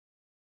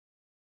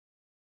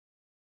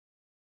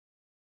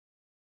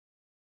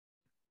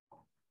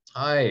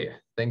Hi,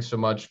 thanks so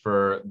much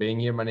for being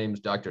here. My name is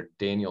Dr.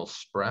 Daniel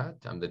Spratt.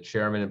 I'm the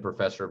chairman and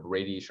professor of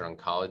radiation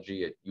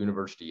oncology at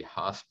University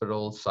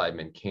Hospital,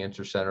 Seidman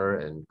Cancer Center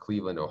in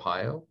Cleveland,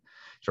 Ohio.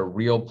 It's a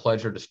real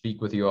pleasure to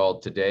speak with you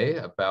all today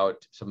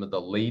about some of the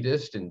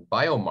latest in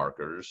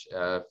biomarkers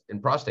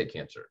in prostate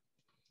cancer.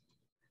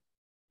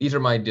 These are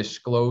my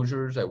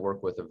disclosures. I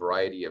work with a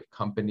variety of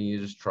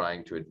companies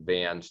trying to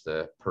advance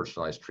the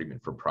personalized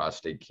treatment for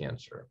prostate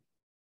cancer.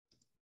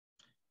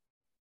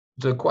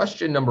 So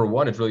question number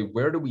one is really,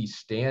 where do we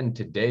stand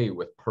today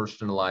with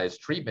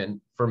personalized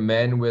treatment for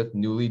men with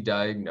newly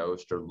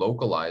diagnosed or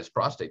localized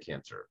prostate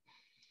cancer?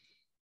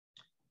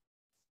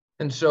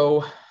 And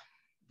so,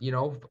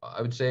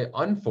 I would say,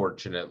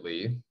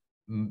 unfortunately,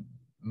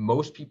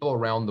 most people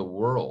around the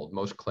world,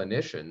 most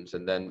clinicians,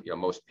 and then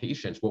most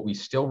patients, what we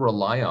still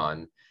rely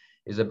on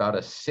is about a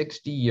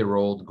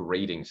 60-year-old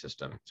grading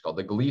system. It's called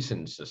the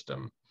Gleason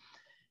system.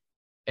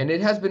 And it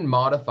has been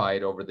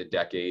modified over the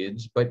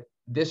decades, but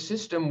this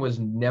system was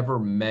never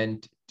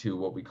meant to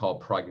what we call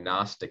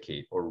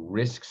prognosticate or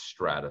risk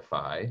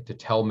stratify to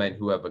tell men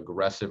who have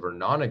aggressive or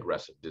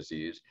non-aggressive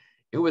disease.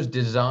 It was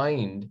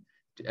designed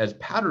as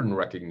pattern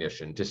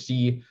recognition to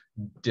see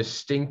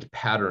distinct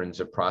patterns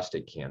of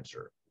prostate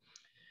cancer.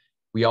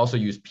 We also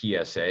use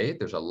PSA.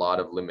 There's a lot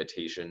of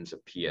limitations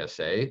of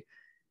PSA.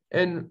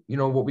 And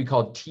what we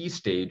call T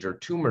stage or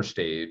tumor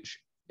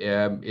stage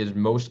is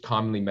most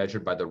commonly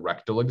measured by the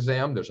rectal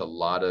exam. There's a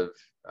lot of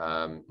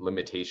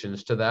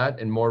limitations to that.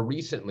 And more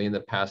recently, in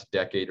the past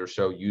decade or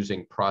so,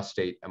 using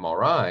prostate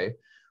MRI,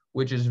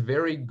 which is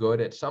very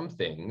good at some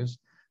things,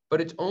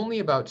 but it's only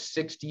about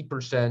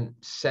 60%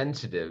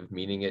 sensitive,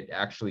 meaning it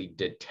actually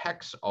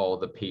detects all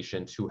the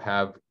patients who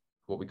have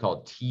what we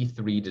call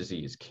T3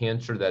 disease,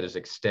 cancer that is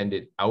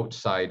extended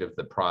outside of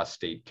the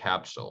prostate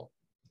capsule.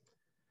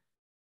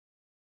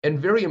 And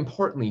very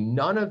importantly,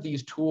 none of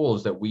these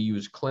tools that we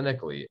use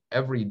clinically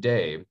every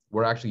day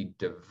were actually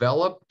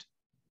developed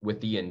with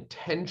the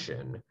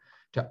intention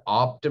to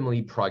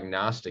optimally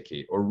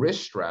prognosticate or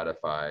risk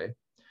stratify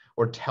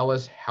or tell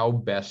us how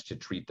best to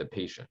treat the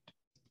patient.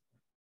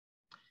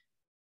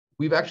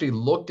 We've actually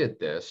looked at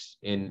this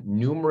in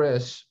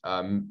numerous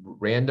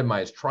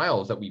randomized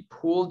trials that we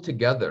pooled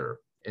together,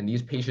 and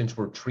these patients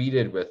were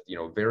treated with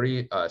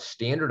very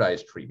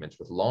standardized treatments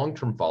with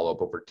long-term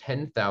follow-up, over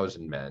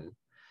 10,000 men.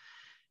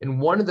 And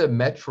one of the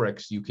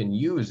metrics you can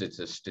use, it's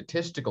a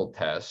statistical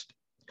test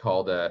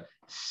called a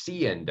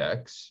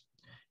C-index.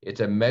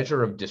 It's a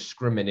measure of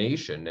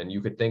discrimination, and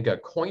you could think a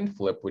coin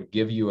flip would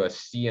give you a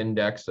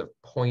C-index of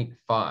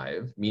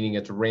 0.5, meaning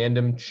it's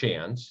random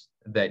chance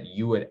that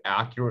you would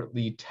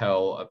accurately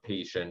tell a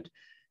patient,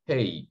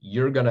 hey,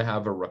 you're going to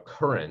have a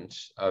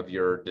recurrence of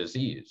your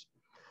disease.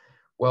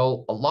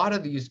 Well, a lot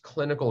of these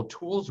clinical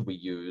tools we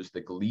use,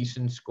 the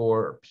Gleason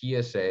score or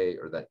PSA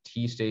or that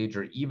T-stage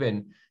or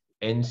even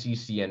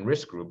NCCN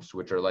risk groups,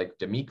 which are like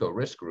D'Amico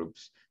risk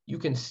groups, you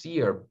can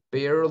see are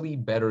barely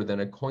better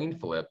than a coin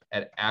flip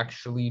at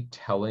actually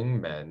telling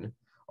men,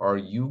 are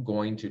you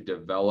going to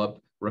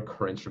develop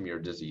recurrence from your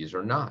disease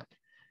or not?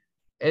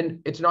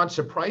 And it's not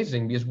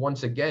surprising because,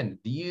 once again,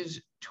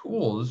 these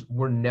tools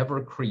were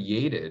never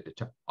created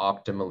to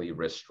optimally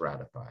risk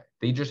stratify.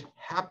 They just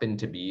happen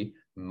to be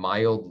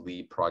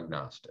mildly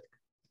prognostic.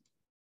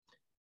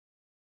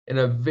 And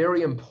a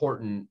very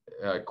important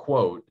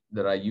quote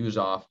that I use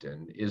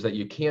often is that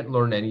you can't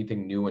learn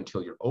anything new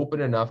until you're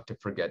open enough to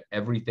forget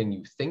everything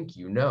you think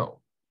you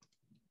know.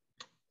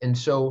 And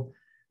so,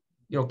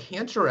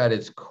 cancer at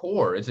its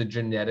core is a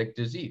genetic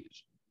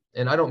disease.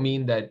 And I don't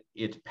mean that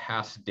it's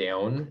passed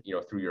down,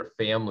 through your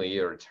family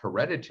or it's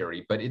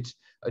hereditary, but it's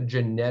a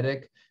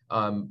genetic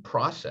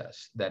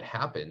process that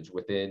happens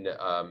within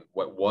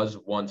what was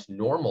once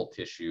normal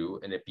tissue,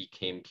 and it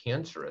became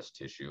cancerous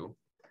tissue.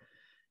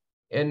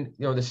 And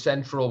the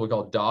central, we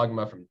call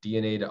dogma, from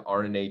DNA to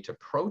RNA to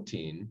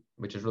protein,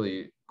 which is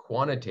really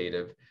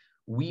quantitative,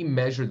 we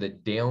measure the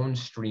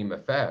downstream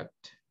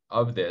effect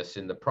of this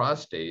in the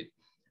prostate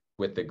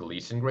with the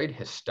Gleason grade,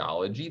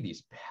 histology,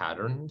 these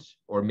patterns,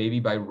 or maybe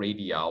by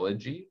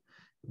radiology.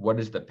 What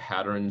is the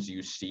patterns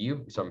you see?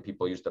 Some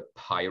people use the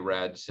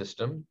PIRAD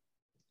system.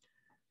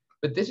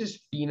 But this is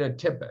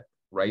phenotypic,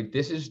 right?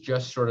 This is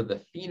just sort of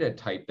the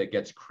phenotype that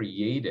gets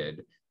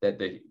created, that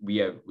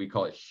we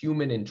call it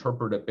human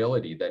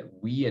interpretability, that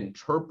we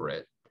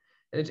interpret,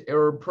 and it's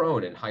error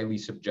prone and highly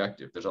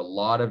subjective. There's a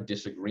lot of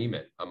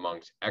disagreement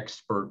amongst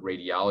expert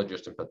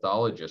radiologists and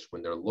pathologists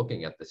when they're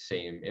looking at the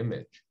same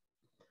image.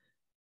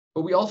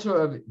 But we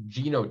also have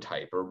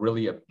genotype, or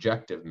really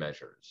objective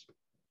measures,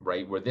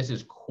 right? Where this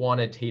is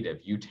quantitative.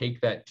 You take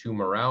that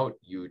tumor out,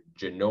 you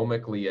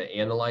genomically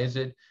analyze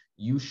it,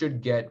 you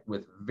should get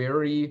with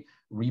very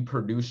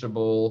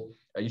reproducible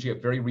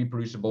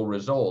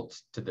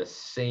results to the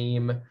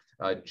same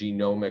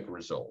genomic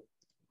result.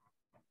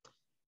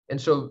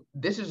 And so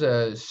this is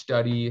a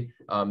study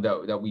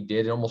that we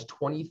did in almost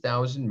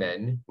 20,000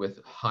 men with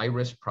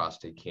high-risk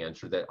prostate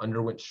cancer that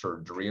underwent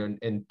surgery,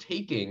 and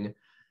taking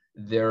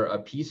a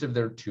piece of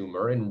their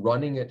tumor and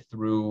running it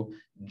through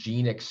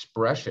gene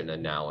expression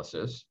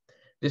analysis.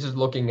 This is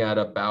looking at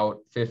about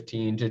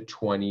 15 to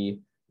 20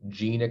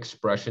 gene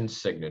expression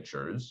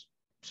signatures.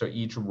 So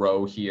each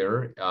row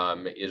here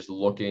is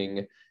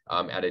looking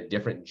at a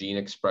different gene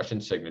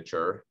expression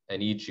signature,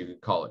 and each, you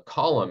could call it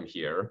column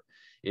here,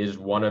 is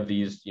one of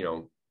these,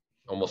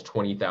 almost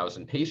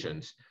 20,000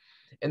 patients.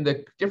 And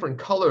the different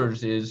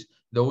colors is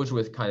those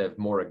with kind of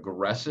more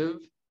aggressive,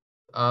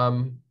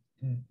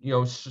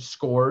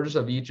 scores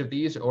of each of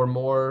these, or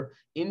more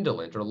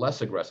indolent or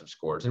less aggressive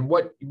scores. And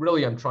what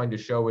really I'm trying to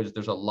show is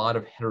there's a lot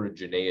of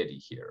heterogeneity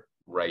here,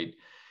 right?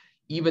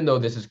 Even though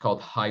this is called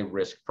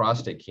high-risk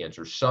prostate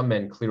cancer, some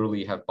men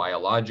clearly have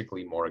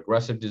biologically more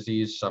aggressive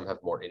disease, some have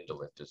more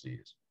indolent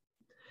disease.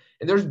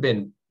 And there's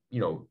been,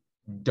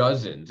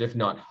 dozens, if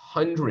not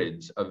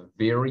hundreds, of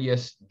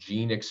various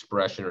gene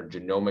expression or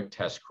genomic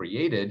tests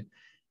created.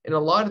 And a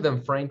lot of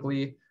them,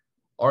 frankly,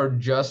 are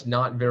just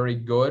not very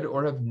good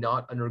or have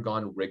not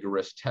undergone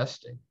rigorous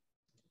testing.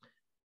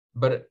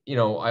 But,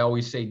 I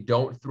always say,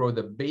 don't throw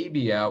the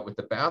baby out with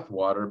the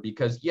bathwater,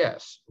 because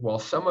yes, while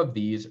some of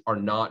these are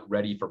not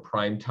ready for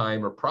prime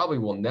time or probably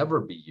will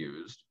never be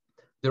used,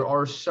 there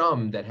are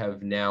some that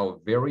have now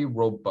very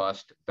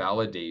robust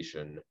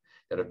validation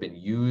that have been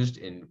used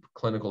in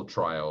clinical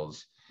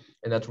trials.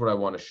 And that's what I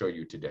want to show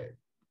you today.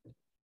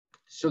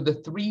 So the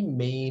three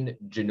main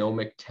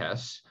genomic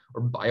tests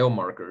or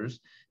biomarkers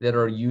that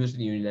are used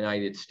in the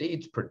United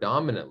States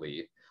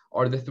predominantly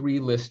are the three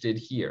listed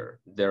here.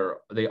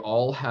 They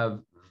all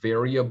have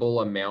variable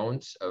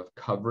amounts of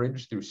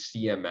coverage through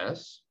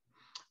CMS,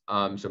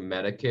 so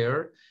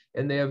Medicare,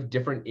 and they have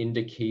different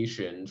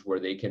indications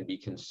where they can be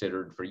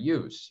considered for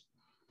use.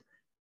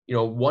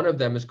 One of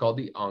them is called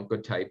the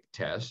Oncotype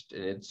test,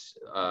 and it's,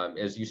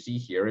 as you see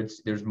here,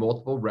 there's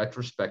multiple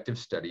retrospective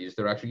studies.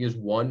 There actually is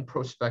one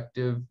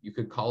prospective, you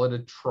could call it a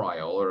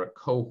trial or a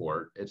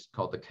cohort. It's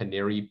called the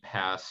Canary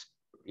Pass,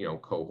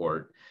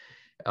 cohort,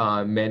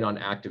 men on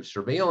active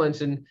surveillance.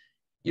 And,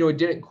 it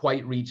didn't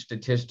quite reach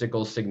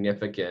statistical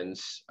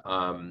significance,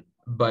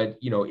 but,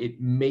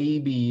 it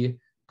maybe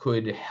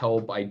could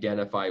help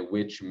identify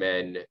which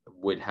men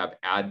would have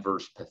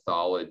adverse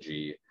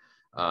pathology,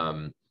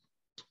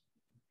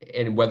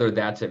 and whether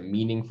that's a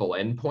meaningful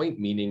endpoint,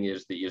 meaning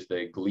is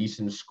the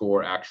Gleason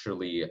score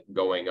actually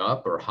going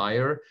up or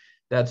higher?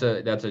 That's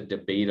a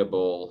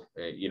debatable,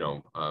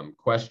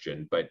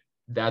 question, but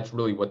that's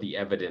really what the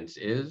evidence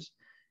is.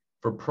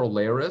 For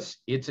Prolaris,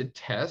 it's a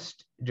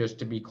test, just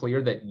to be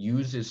clear, that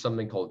uses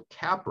something called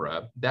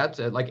CAPRA. That's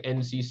like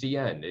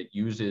NCCN. It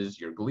uses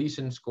your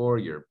Gleason score,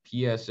 your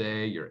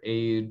PSA, your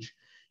age.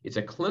 It's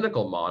a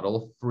clinical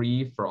model,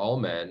 free for all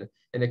men,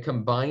 and it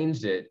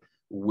combines it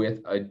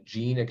with a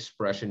gene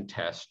expression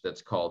test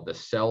that's called the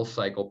cell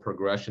cycle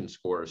progression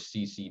score,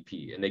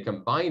 CCP. And they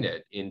combine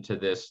it into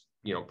this,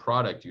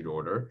 product you'd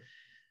order.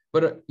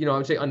 But, I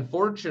would say,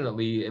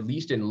 unfortunately, at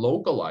least in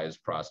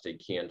localized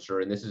prostate cancer,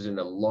 and this is in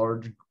a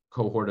large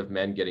cohort of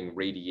men getting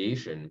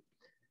radiation,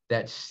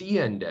 that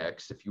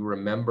C-index, if you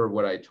remember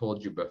what I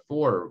told you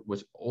before,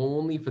 was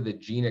only for the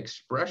gene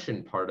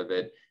expression part of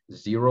it,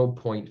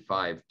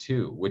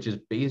 0.52, which is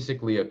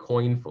basically a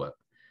coin flip.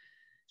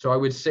 So I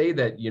would say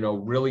that,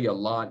 really a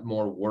lot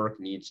more work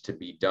needs to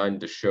be done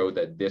to show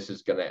that this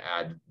is going to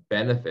add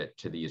benefit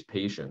to these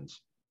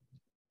patients.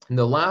 And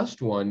the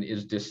last one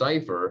is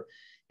Decipher,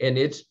 and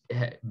it's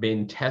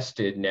been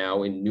tested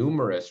now in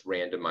numerous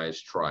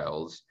randomized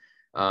trials,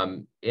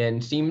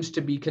 and seems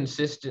to be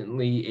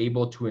consistently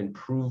able to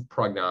improve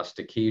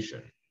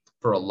prognostication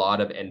for a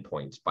lot of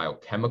endpoints: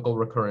 biochemical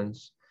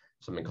recurrence,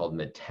 something called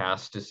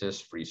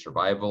metastasis-free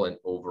survival, and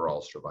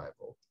overall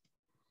survival.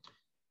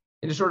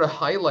 And to sort of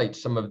highlight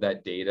some of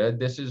that data,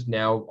 this is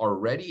now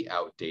already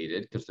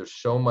outdated because there's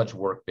so much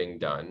work being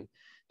done.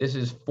 This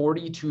is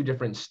 42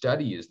 different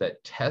studies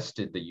that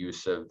tested the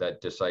use of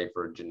that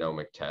Decipher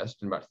genomic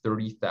test in about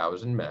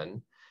 30,000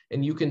 men.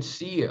 And you can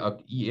see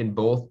in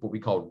both what we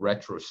call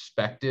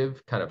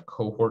retrospective kind of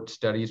cohort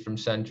studies from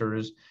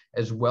centers,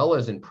 as well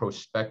as in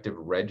prospective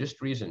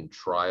registries and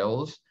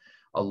trials,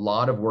 a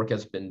lot of work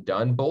has been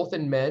done, both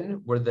in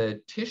men where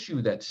the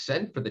tissue that's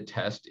sent for the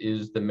test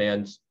is the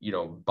man's,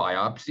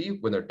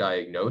 biopsy when they're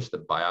diagnosed, the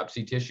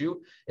biopsy tissue,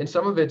 and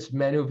some of it's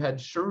men who've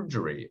had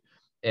surgery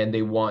and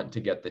they want to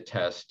get the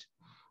test,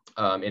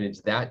 and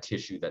it's that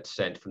tissue that's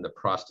sent from the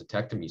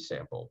prostatectomy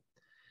sample.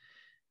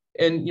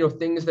 And,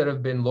 things that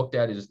have been looked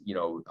at is,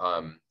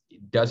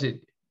 does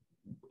it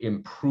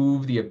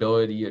improve the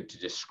ability to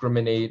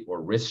discriminate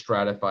or risk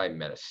stratify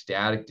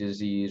metastatic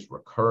disease,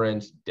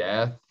 recurrence,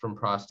 death from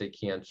prostate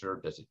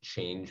cancer? Does it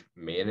change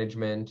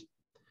management?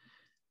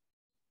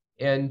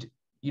 And,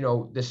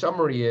 the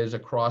summary is,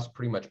 across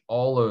pretty much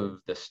all of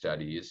the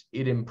studies,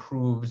 it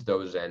improves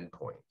those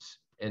endpoints.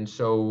 And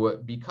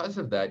so because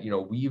of that,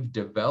 we've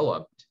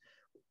developed,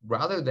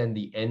 rather than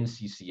the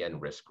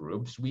NCCN risk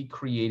groups, we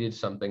created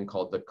something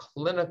called the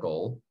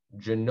clinical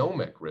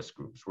genomic risk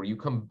groups, where you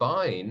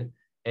combine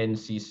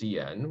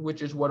NCCN,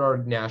 which is what our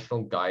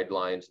national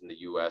guidelines in the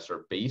US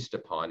are based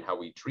upon, how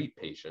we treat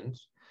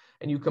patients,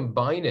 and you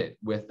combine it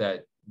with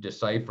that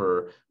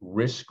Decipher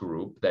risk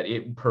group that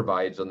it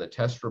provides on the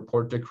test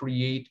report to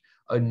create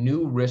a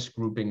new risk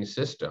grouping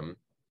system.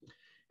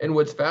 And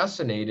what's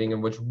fascinating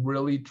and what's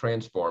really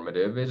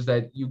transformative is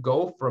that you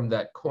go from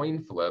that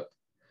coin flip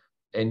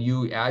and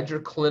you add your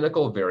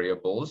clinical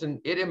variables and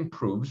it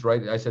improves,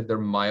 right? I said they're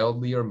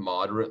mildly or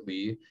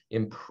moderately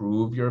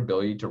improve your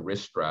ability to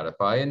risk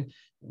stratify. And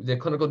the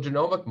clinical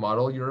genomic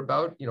model, you're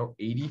about,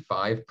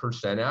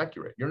 85%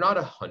 accurate. You're not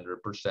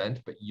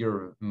 100%, but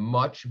you're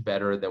much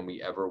better than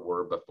we ever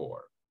were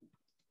before.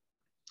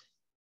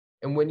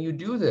 And when you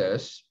do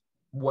this,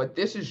 what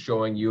this is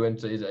showing you, and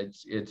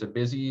it's a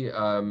busy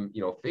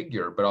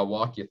figure, but I'll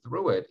walk you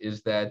through it,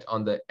 is that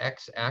on the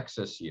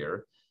x-axis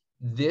here,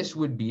 this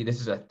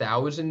is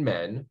 1,000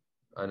 men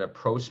on a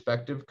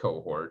prospective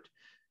cohort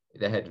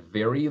that had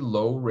very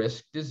low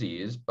risk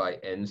disease by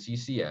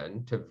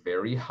NCCN to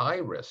very high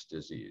risk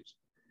disease.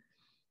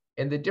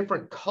 And the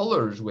different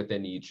colors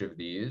within each of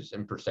these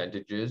and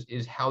percentages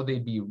is how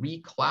they'd be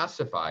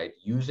reclassified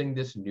using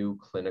this new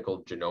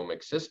clinical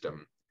genomic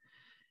system.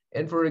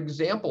 And for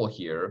example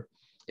here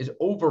is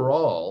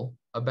overall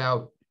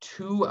about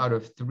 2 out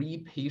of 3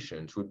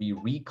 patients would be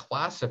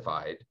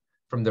reclassified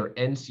from their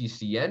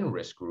NCCN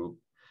risk group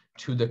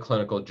to the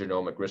clinical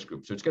genomic risk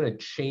group. So it's going to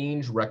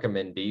change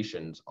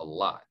recommendations a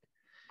lot.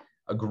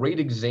 A great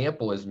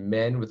example is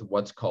men with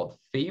what's called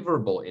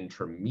favorable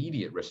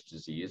intermediate risk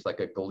disease, like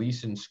a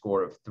Gleason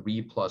score of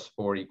 3 +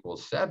 4 =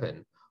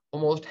 7.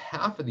 Almost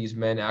half of these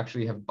men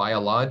actually have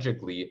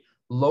biologically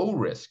low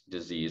risk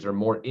disease or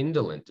more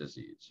indolent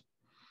disease.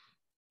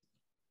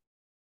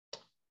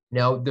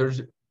 Now,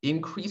 there's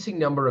increasing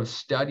number of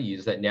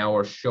studies that now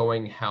are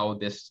showing how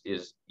this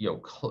is,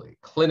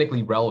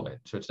 clinically relevant.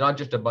 So it's not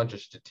just a bunch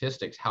of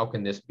statistics. How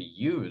can this be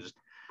used?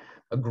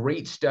 A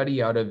great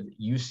study out of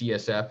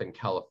UCSF in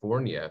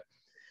California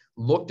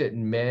looked at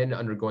men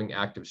undergoing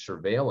active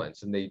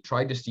surveillance, and they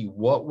tried to see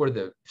what were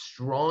the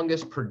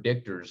strongest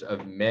predictors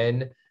of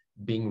men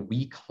being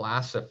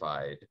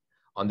reclassified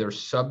on their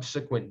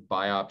subsequent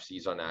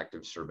biopsies on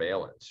active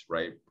surveillance,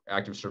 right?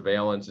 Active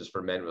surveillance is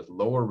for men with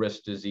lower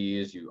risk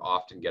disease. You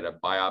often get a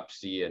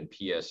biopsy and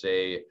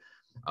PSA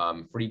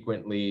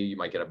frequently. You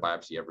might get a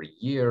biopsy every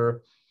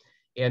year.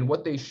 And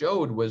what they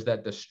showed was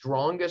that the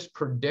strongest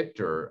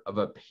predictor of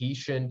a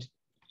patient,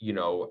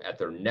 at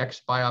their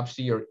next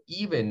biopsy or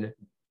even,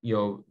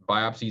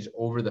 biopsies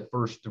over the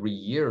first 3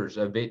 years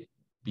of it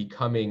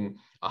becoming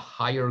a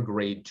higher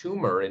grade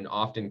tumor and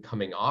often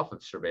coming off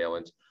of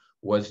surveillance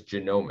was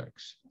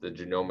genomics, the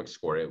genomic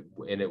score.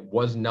 And it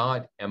was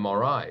not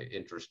MRI,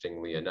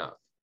 interestingly enough.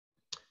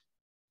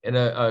 And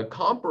a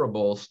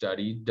comparable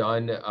study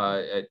done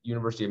at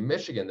University of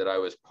Michigan that I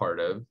was part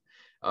of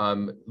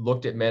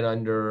looked at men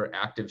under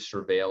active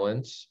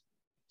surveillance,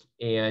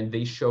 and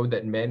they showed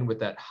that men with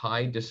that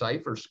high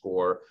Decipher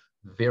score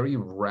very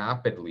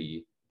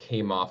rapidly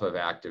came off of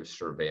active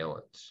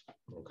surveillance,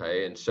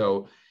 okay? And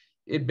so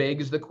it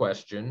begs the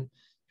question,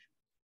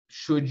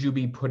 should you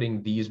be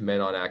putting these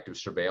men on active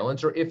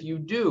surveillance? Or if you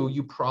do,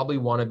 you probably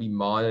want to be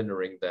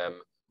monitoring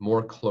them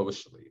more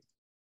closely.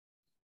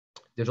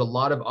 There's a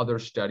lot of other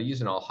studies,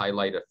 and I'll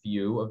highlight a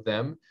few of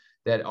them,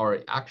 that are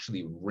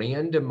actually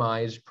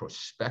randomized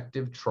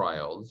prospective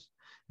trials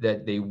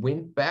that they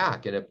went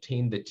back and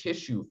obtained the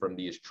tissue from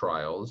these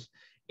trials,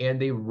 and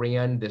they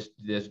ran this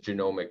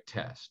genomic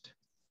test.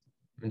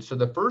 And so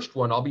the first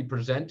one, I'll be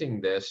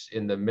presenting this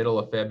in the middle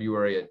of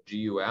February at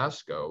GU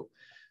ASCO.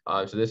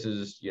 So this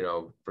is,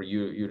 for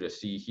you to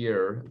see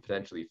here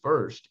potentially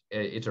first.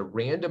 It's a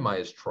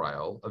randomized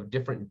trial of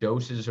different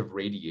doses of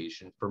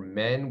radiation for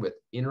men with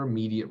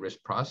intermediate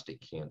risk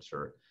prostate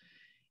cancer.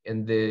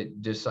 And the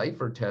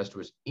Decipher test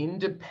was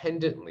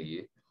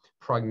independently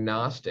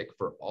prognostic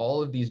for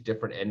all of these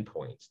different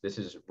endpoints. This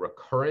is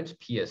recurrence,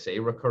 PSA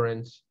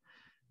recurrence,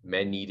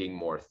 men needing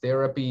more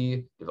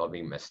therapy,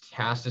 developing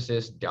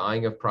metastasis,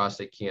 dying of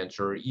prostate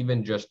cancer,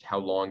 even just how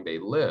long they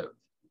live.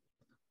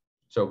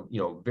 So,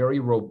 very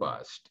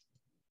robust.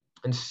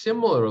 And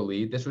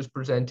similarly, this was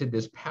presented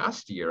this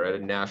past year at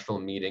a national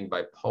meeting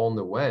by Paul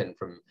Nguyen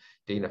from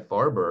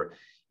Dana-Farber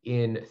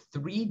in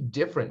 3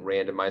 different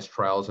randomized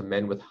trials of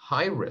men with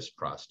high-risk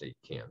prostate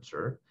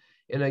cancer.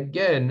 And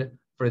again,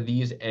 for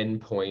these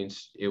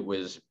endpoints, it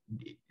was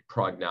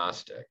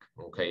prognostic,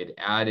 okay?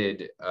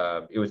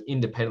 It was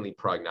independently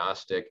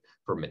prognostic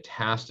for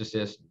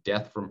metastasis,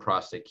 death from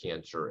prostate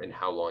cancer, and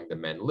how long the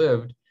men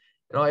lived.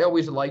 And I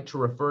always like to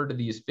refer to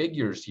these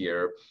figures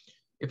here.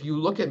 If you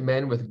look at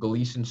men with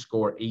Gleason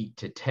score 8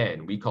 to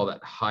 10, we call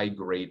that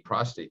high-grade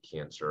prostate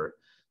cancer.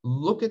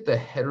 Look at the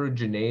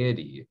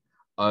heterogeneity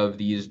of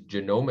these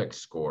genomic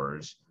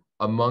scores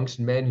amongst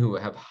men who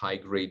have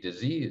high-grade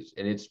disease.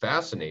 And it's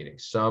fascinating.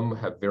 Some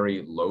have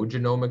very low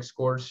genomic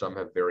scores, some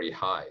have very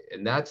high.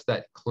 And that's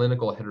that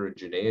clinical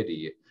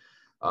heterogeneity,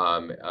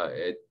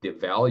 the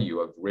value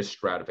of risk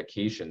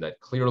stratification, that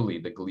clearly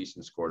the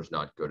Gleason score is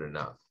not good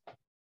enough.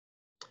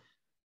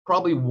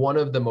 Probably one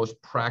of the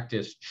most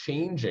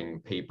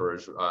practice-changing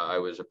papers I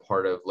was a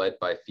part of, led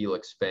by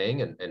Felix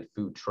Fang and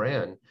Fu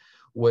Tran,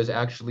 was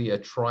actually a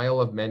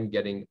trial of men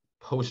getting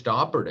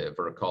post-operative,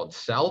 or called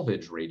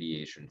salvage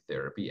radiation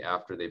therapy,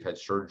 after they've had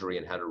surgery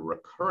and had a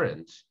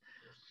recurrence.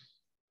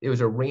 It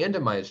was a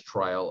randomized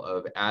trial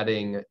of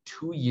adding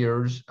 2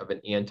 years of an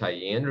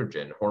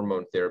anti-androgen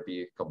hormone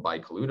therapy called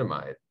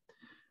bicalutamide.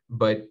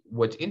 But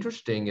what's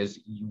interesting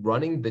is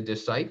running the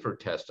Decipher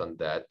test on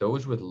that,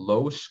 those with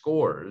low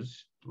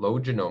scores, low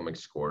genomic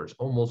scores,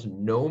 almost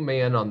no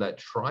man on that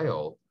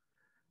trial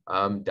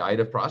died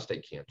of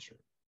prostate cancer.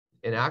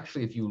 And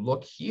actually, if you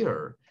look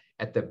here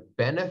at the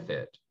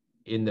benefit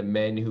in the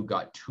men who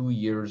got 2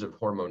 years of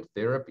hormone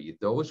therapy,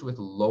 those with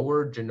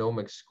lower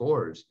genomic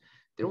scores,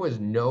 there was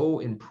no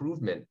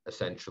improvement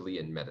essentially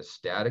in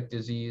metastatic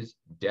disease,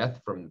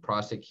 death from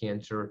prostate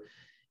cancer.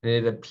 And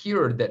it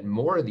appeared that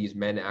more of these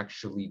men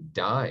actually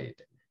died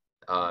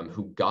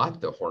who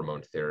got the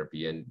hormone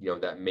therapy. And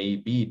that may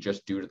be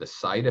just due to the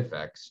side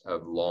effects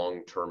of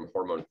long-term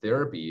hormone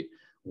therapy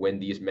when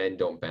these men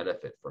don't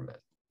benefit from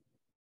it.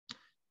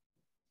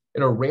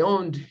 And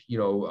around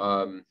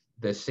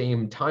the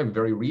same time,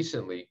 very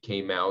recently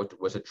came out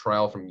was a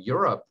trial from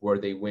Europe where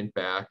they went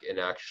back and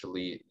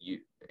actually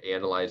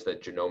analyzed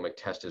that genomic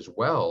test as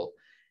well.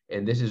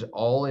 And this is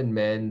all in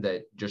men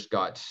that just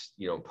got,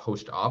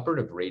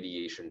 post-operative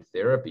radiation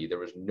therapy. There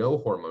was no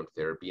hormone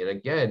therapy. And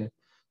again,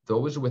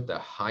 those with the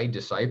high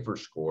Decipher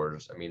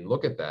scores, I mean,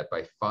 look at that.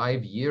 By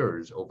 5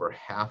 years, over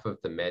half of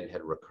the men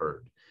had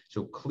recurred.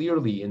 So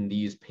clearly in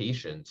these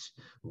patients,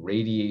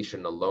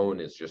 radiation alone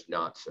is just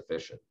not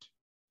sufficient.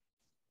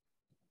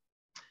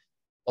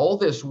 All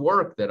this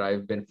work that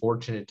I've been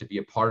fortunate to be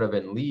a part of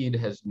and lead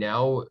has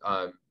now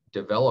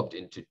developed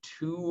into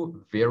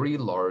 2 very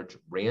large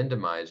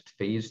randomized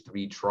phase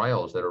 3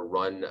 trials that are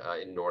run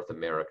in North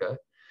America.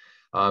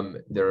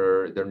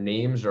 Their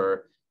names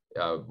are,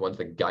 one's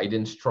the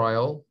Guidance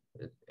trial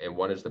and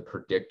one is the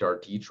Predict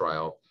RT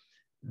trial.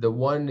 The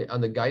one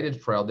on the Guidance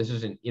trial, this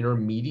is an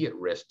intermediate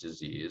risk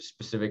disease,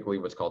 specifically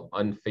what's called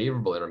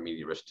unfavorable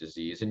intermediate risk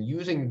disease. And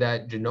using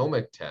that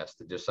genomic test,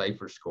 the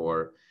Decipher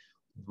score,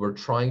 we're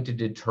trying to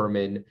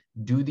determine,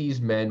 do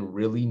these men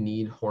really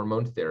need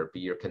hormone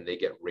therapy or can they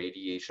get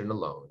radiation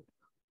alone?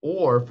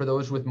 Or for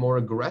those with more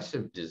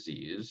aggressive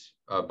disease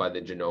by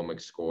the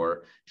genomic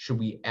score, should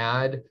we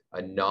add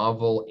a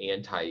novel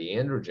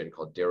anti-androgen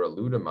called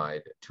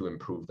darolutamide to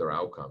improve their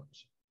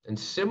outcomes? And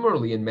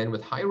similarly, in men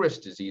with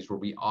high-risk disease, where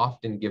we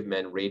often give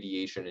men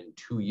radiation and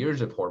 2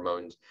 years of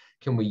hormones,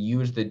 can we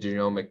use the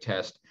genomic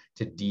test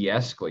to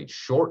de-escalate,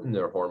 shorten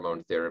their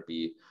hormone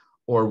therapy,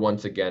 or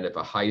once again, if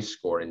a high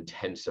score,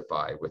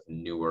 intensify with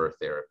newer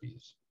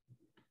therapies?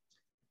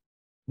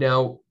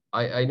 Now,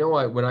 I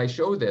know when I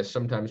show this,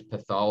 sometimes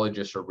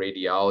pathologists or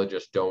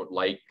radiologists don't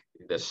like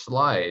this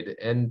slide.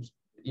 And,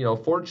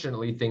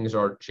 fortunately, things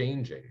are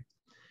changing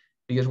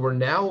because we're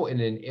now in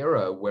an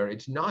era where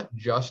it's not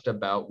just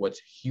about what's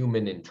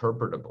human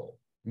interpretable,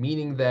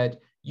 meaning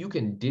that you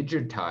can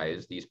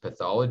digitize these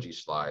pathology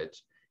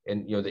slides.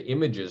 And the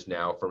images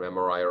now from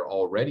MRI are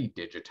already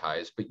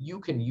digitized, but you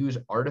can use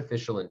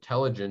artificial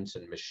intelligence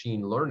and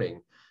machine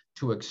learning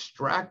to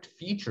extract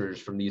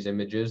features from these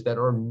images that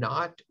are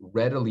not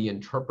readily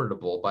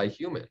interpretable by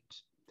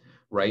humans,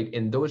 right?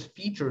 And those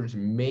features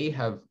may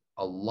have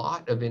a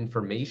lot of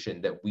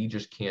information that we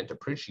just can't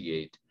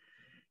appreciate.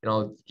 And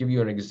I'll give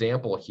you an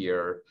example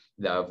here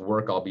of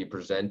work I'll be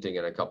presenting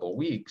in a couple of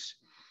weeks,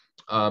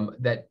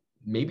 that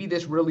maybe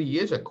this really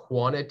is a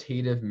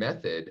quantitative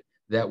method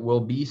that will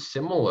be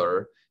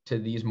similar to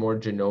these more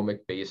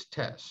genomic-based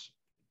tests.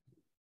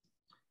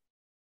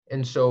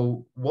 And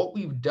so what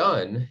we've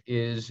done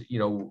is,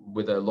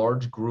 with a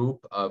large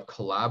group of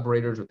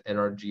collaborators with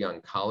NRG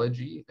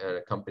Oncology and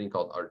a company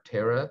called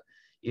Artera,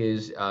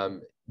 is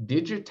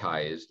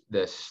digitized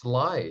the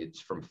slides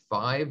from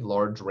 5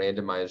 large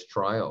randomized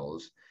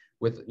trials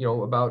with,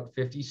 about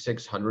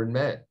 5,600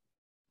 men.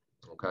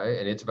 Okay,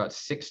 and it's about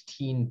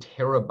 16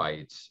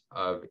 terabytes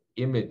of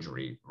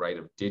imagery, right,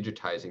 of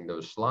digitizing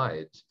those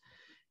slides.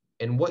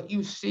 And what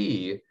you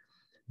see,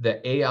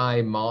 the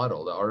AI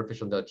model, the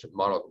artificial intelligence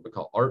model we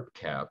call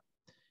ARTCAP,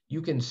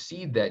 you can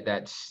see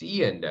that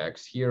C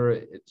index here,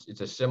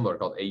 it's a similar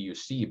called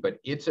AUC, but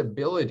its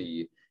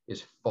ability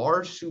is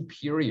far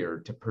superior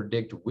to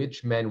predict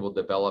which men will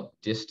develop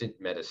distant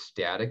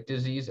metastatic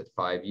disease at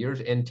 5 years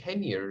and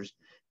 10 years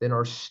than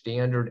our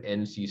standard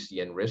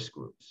NCCN risk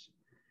groups.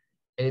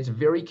 And it's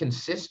very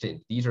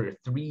consistent. These are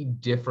 3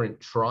 different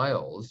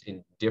trials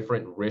in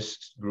different risk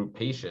group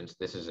patients.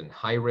 This is in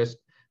high risk.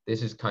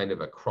 This is kind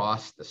of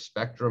across the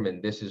spectrum,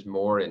 and this is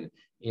more in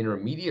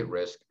intermediate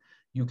risk.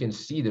 You can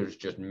see there's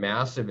just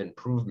massive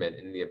improvement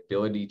in the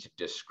ability to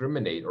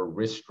discriminate or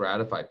risk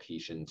stratify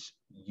patients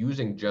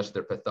using just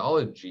their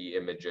pathology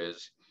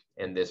images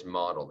and this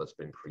model that's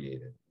been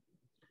created.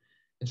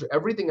 And so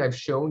everything I've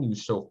shown you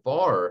so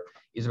far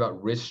is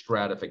about risk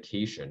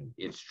stratification.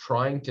 It's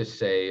trying to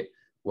say,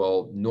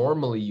 well,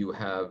 normally you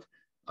have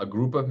a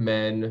group of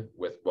men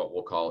with what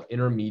we'll call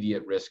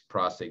intermediate risk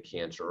prostate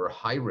cancer or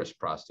high risk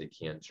prostate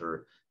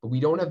cancer, but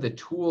we don't have the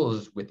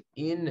tools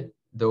within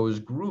those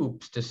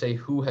groups to say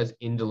who has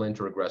indolent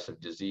or aggressive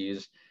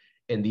disease.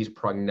 And these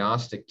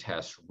prognostic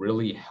tests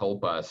really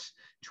help us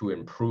to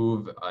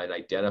improve and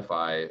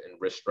identify and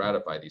risk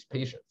stratify these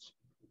patients.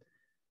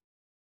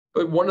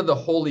 But one of the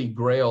holy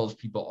grails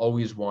people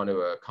always want to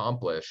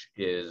accomplish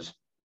is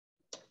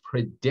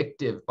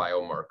predictive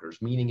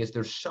biomarkers, meaning is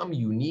there some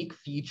unique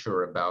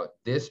feature about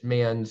this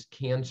man's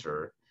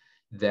cancer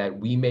that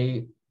we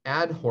may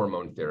add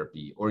hormone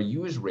therapy or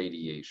use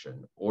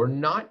radiation or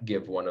not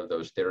give one of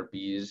those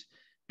therapies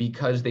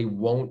because they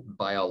won't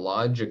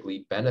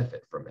biologically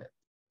benefit from it.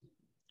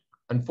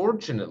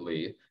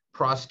 Unfortunately,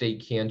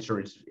 prostate cancer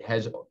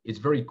is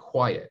very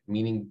quiet,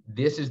 meaning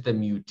this is the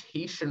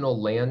mutational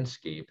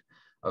landscape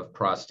of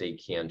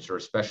prostate cancer,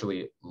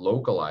 especially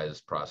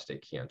localized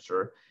prostate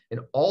cancer.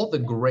 And all the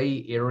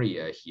gray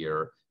area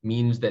here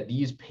means that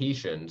these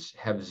patients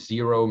have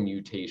 0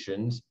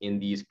 mutations in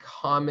these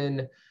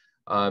common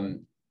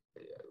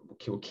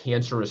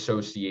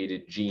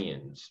cancer-associated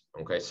genes,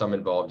 okay? Some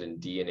involved in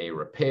DNA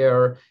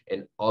repair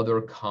and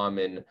other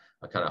common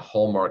kind of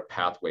hallmark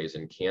pathways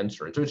in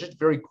cancer. And so it's just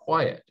very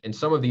quiet. And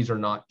some of these are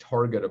not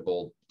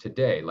targetable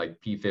today,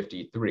 like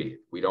P53.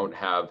 We don't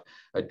have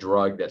a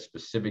drug that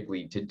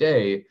specifically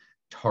today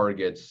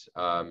targets,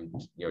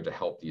 to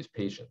help these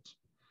patients.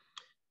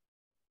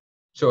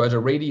 So as a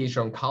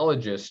radiation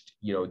oncologist,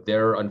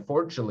 there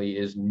unfortunately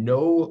is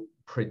no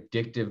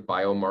predictive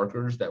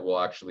biomarkers that will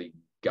actually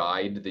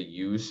guide the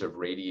use of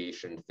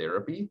radiation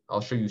therapy.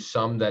 I'll show you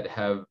some that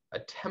have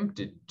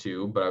attempted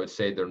to, but I would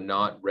say they're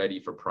not ready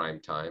for prime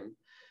time.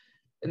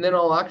 And then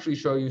I'll actually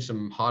show you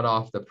some hot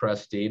off the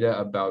press data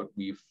about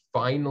we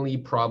finally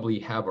probably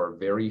have our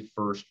very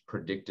first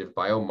predictive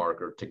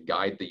biomarker to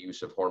guide the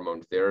use of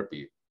hormone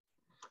therapy.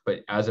 But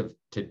as of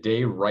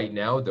today, right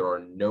now, there are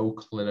no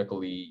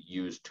clinically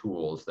used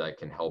tools that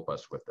can help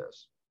us with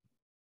this.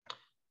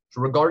 So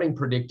regarding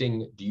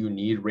predicting, do you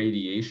need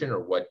radiation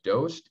or what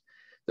dose?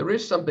 There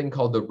is something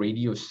called the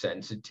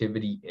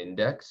radiosensitivity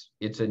index.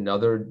 It's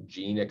another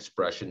gene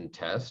expression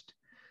test.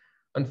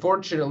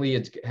 Unfortunately,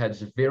 it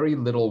has very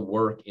little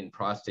work in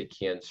prostate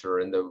cancer,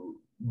 and the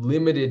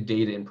limited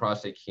data in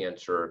prostate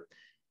cancer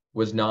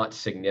was not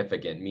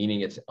significant,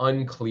 meaning it's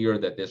unclear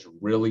that this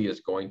really is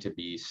going to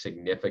be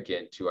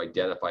significant to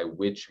identify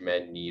which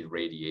men need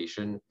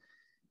radiation.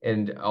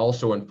 And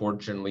also,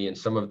 unfortunately, in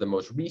some of the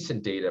most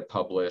recent data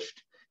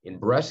published in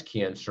breast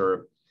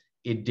cancer,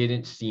 it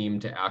didn't seem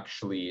to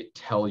actually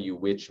tell you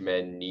which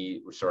men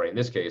need, sorry, in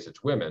this case,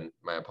 it's women,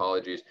 my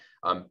apologies,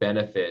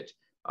 benefit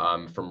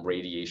from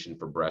radiation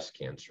for breast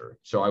cancer.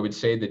 So I would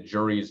say the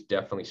jury is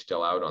definitely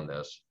still out on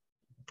this.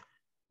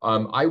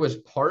 I was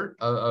part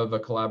of a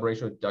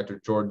collaboration with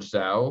Dr. George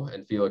Zhao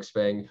and Felix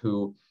Feng,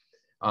 who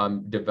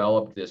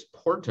developed this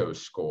Porto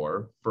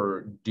score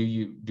for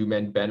do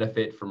men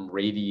benefit from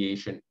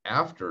radiation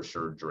after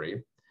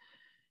surgery?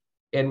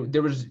 And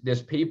there was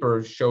this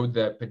paper showed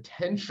that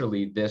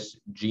potentially this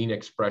gene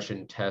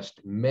expression test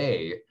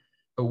may,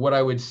 but what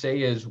I would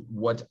say is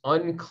what's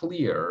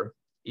unclear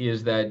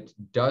is that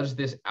does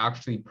this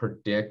actually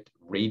predict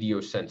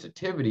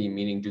radiosensitivity,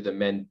 meaning do the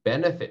men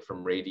benefit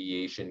from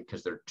radiation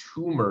because their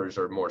tumors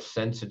are more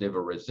sensitive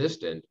or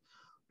resistant,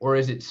 or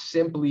is it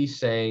simply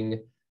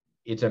saying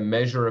it's a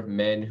measure of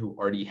men who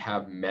already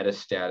have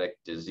metastatic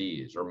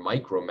disease or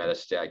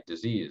micrometastatic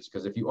disease?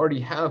 Because if you already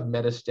have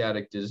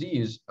metastatic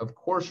disease, of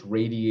course,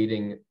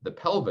 radiating the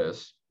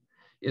pelvis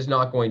is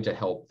not going to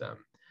help them.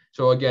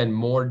 So again,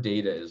 more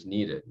data is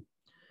needed.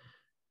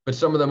 But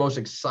some of the most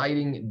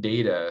exciting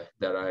data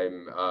that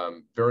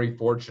I'm very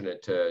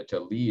fortunate to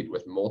lead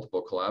with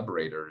multiple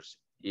collaborators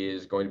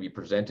is going to be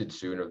presented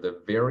soon of the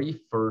very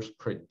first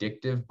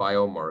predictive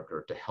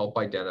biomarker to help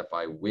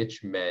identify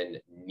which men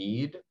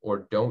need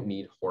or don't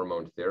need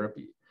hormone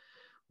therapy.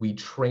 We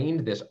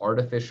trained this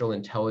artificial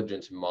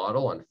intelligence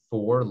model on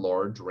 4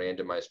 large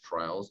randomized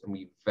trials, and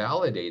we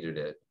validated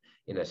it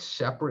in a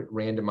separate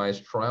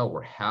randomized trial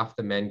where half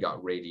the men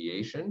got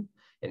radiation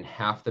and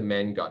half the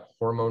men got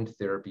hormone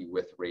therapy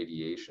with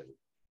radiation.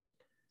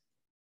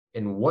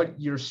 And what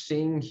you're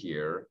seeing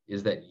here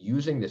is that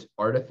using this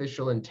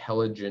artificial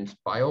intelligence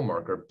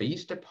biomarker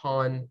based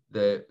upon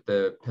the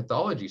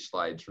pathology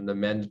slides from the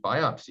men's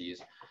biopsies,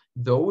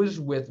 those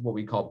with what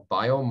we call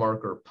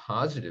biomarker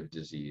positive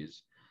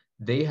disease,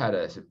 they had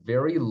a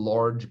very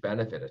large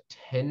benefit, a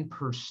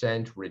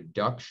 10%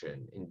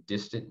 reduction in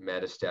distant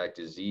metastatic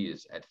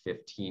disease at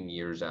 15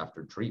 years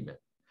after treatment.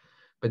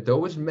 But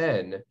those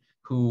men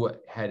who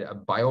had a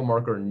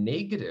biomarker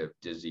negative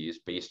disease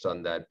based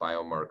on that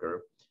biomarker,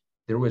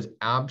 there was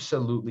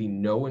absolutely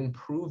no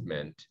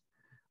improvement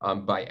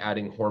by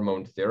adding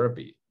hormone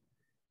therapy.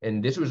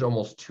 And this was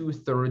almost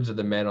 2/3 of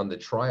the men on the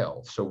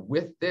trial. So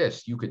with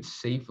this, you could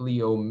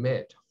safely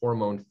omit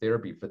hormone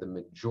therapy for the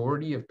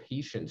majority of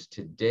patients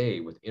today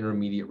with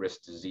intermediate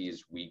risk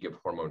disease we give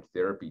hormone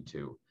therapy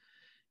to.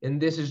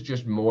 And this is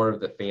just more of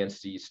the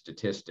fancy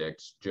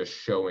statistics just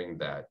showing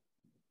that.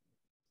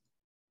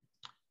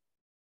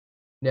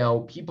 Now,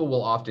 people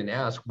will often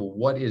ask, well,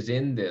 what is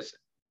in this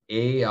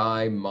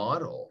AI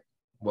model?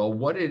 Well,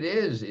 what it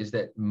is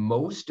that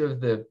most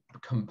of the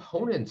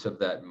components of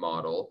that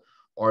model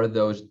are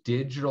those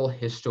digital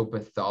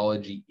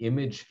histopathology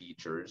image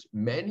features,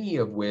 many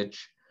of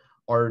which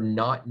are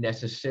not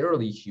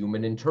necessarily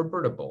human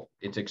interpretable.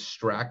 It's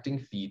extracting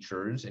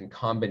features and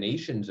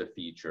combinations of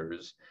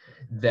features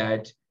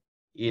that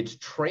it's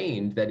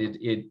trained that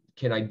it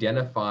can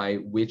identify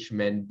which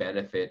men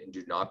benefit and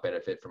do not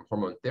benefit from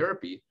hormone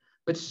therapy.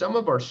 But some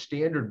of our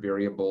standard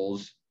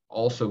variables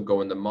also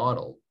go in the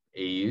model: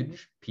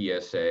 age,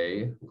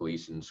 PSA,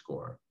 Gleason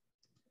score.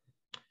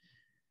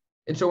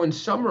 And so in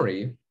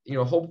summary,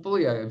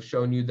 hopefully I've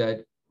shown you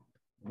that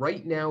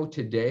right now,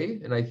 today,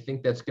 and I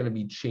think that's going to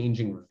be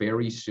changing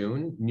very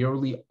soon,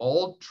 nearly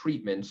all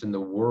treatments in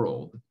the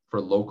world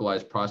for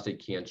localized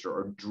prostate cancer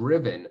are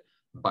driven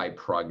by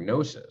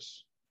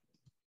prognosis.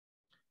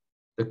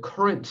 The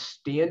current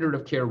standard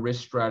of care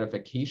risk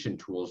stratification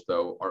tools,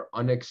 though, are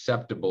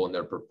unacceptable in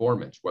their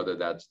performance, whether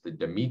that's the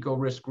D'Amico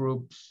risk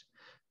groups,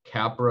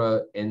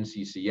 CAPRA,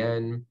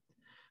 NCCN,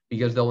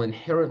 because they'll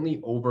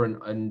inherently over and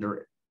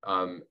under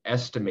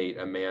estimate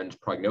a man's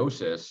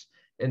prognosis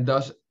and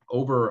thus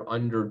over or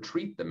under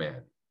treat the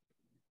man.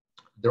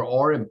 There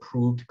are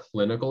improved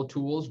clinical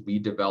tools. We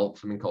developed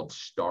something called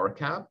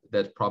StarCap.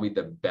 That's probably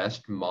the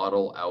best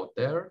model out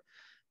there,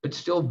 but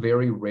still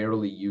very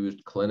rarely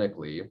used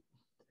clinically.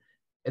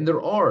 And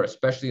there are,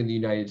 especially in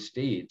the United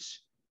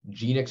States,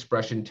 gene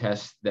expression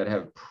tests that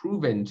have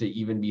proven to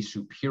even be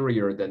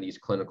superior than these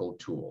clinical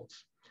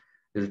tools.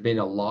 There's been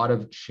a lot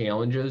of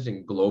challenges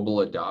in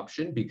global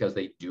adoption because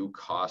they do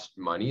cost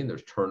money and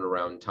there's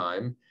turnaround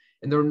time,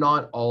 and they're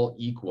not all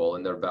equal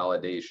in their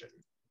validation.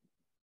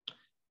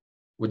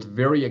 What's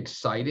very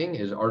exciting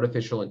is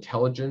artificial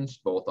intelligence,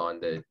 both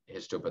on the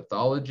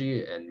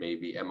histopathology and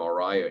maybe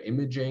MRI or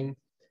imaging.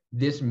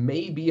 This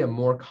may be a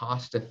more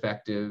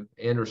cost-effective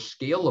and or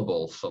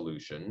scalable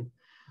solution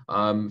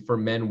for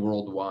men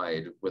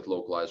worldwide with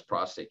localized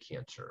prostate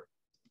cancer.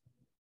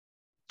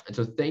 And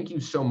so thank you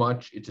so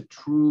much. It's a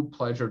true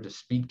pleasure to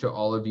speak to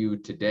all of you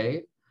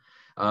today.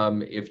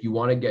 If you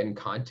want to get in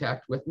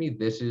contact with me,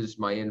 this is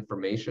my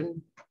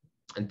information.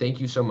 And thank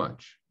you so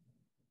much.